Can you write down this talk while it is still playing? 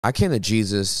I came to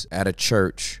Jesus at a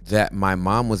church that my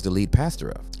mom was the lead pastor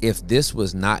of. If this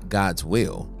was not God's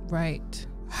will, right,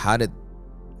 how did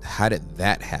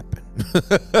that happen?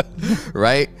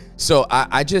 Right? So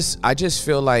I just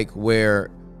feel like where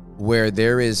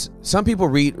there is, some people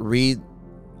read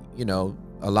you know,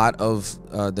 a lot of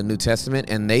the New Testament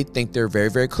and they think they're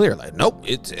very, very clear. Like, nope,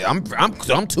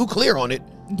 I'm too clear on it.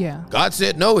 Yeah. God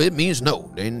said no, it means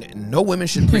no. And no women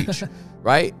should preach.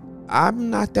 Right?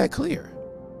 I'm not that clear.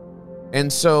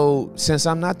 And so since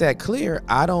I'm not that clear,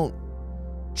 I don't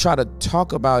try to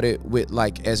talk about it with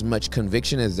like as much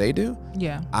conviction as they do.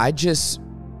 Yeah. I just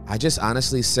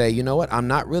honestly say, you know what? I'm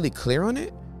not really clear on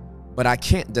it, but I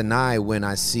can't deny when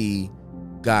I see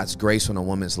God's grace on a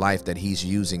woman's life that he's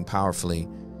using powerfully.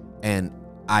 And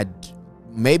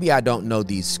maybe I don't know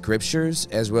these scriptures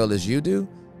as well as you do,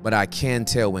 but I can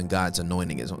tell when God's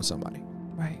anointing is on somebody.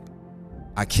 Right.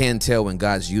 I can tell when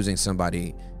God's using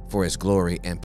somebody for his glory and